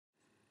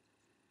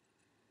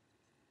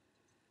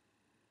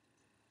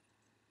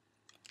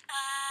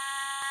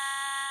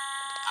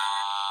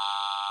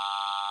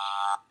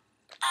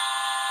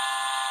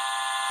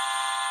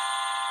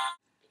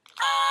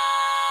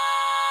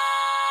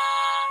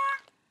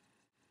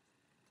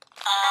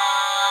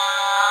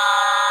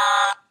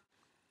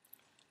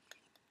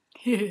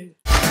What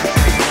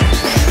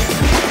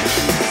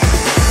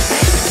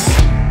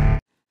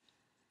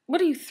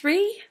are you,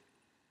 3?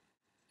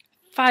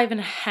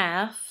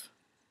 5.5.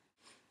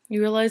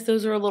 You realize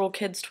those are a little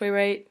kid's toy,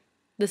 right?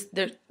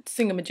 They're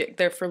Sing-A-Ma-Jigs.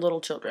 They're for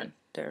little children.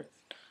 They're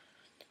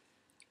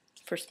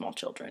for small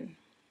children,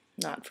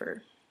 not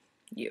for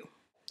you.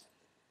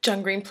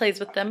 John Green plays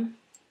with them.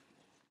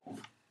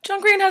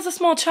 John Green has a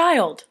small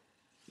child.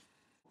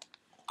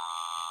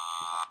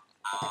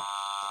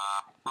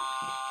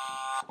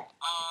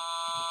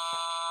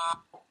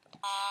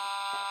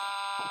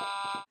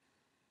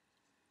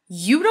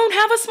 You don't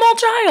have a small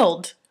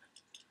child.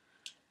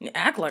 You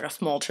act like a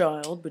small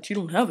child, but you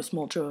don't have a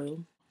small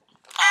child.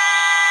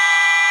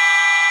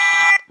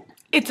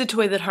 It's a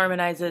toy that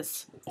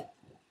harmonizes.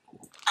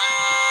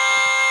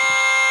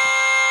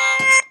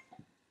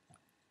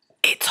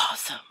 It's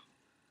awesome.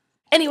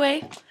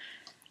 Anyway,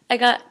 I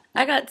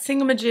got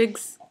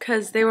Sing-A-Ma-Jigs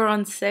because they were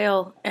on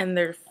sale and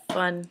they're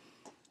fun.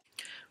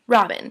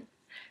 Robin.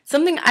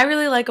 Something I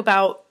really like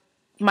about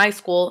my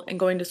school and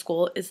going to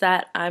school is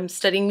that I'm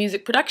studying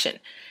music production.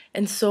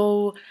 And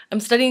so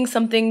I'm studying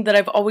something that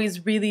I've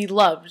always really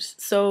loved.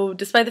 So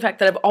despite the fact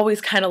that I've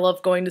always kind of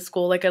loved going to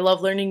school, like I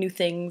love learning new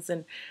things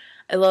and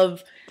I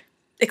love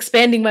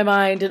expanding my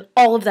mind and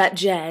all of that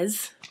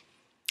jazz,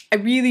 I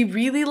really,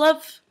 really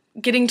love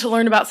getting to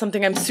learn about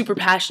something I'm super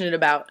passionate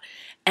about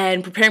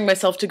and preparing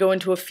myself to go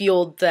into a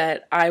field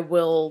that I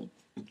will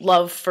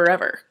love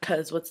forever,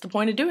 because what's the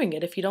point of doing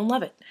it if you don't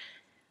love it?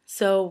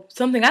 So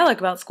something I like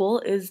about school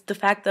is the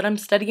fact that I'm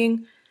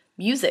studying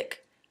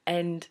music,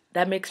 and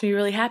that makes me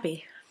really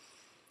happy.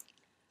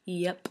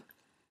 Yep.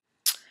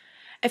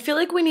 I feel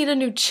like we need a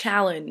new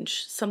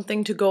challenge,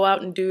 something to go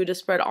out and do to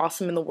spread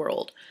awesome in the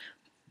world.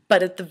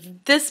 But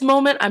at this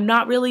moment, I'm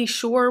not really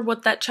sure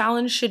what that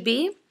challenge should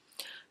be.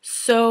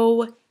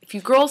 So if you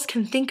girls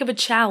can think of a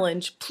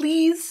challenge,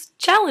 please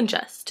challenge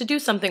us to do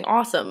something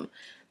awesome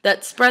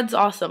that spreads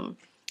awesome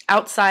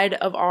outside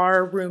of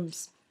our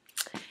rooms.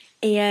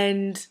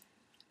 And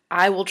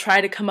I will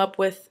try to come up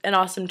with an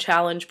awesome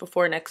challenge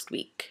before next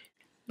week.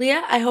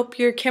 Leah, I hope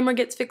your camera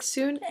gets fixed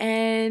soon,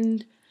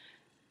 and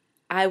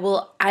I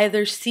will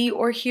either see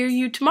or hear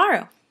you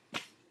tomorrow.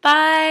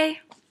 Bye!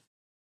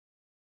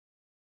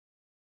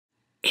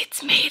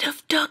 It's made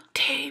of duct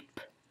tape.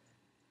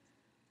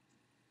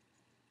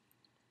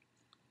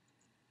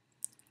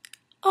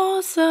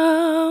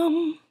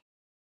 Awesome!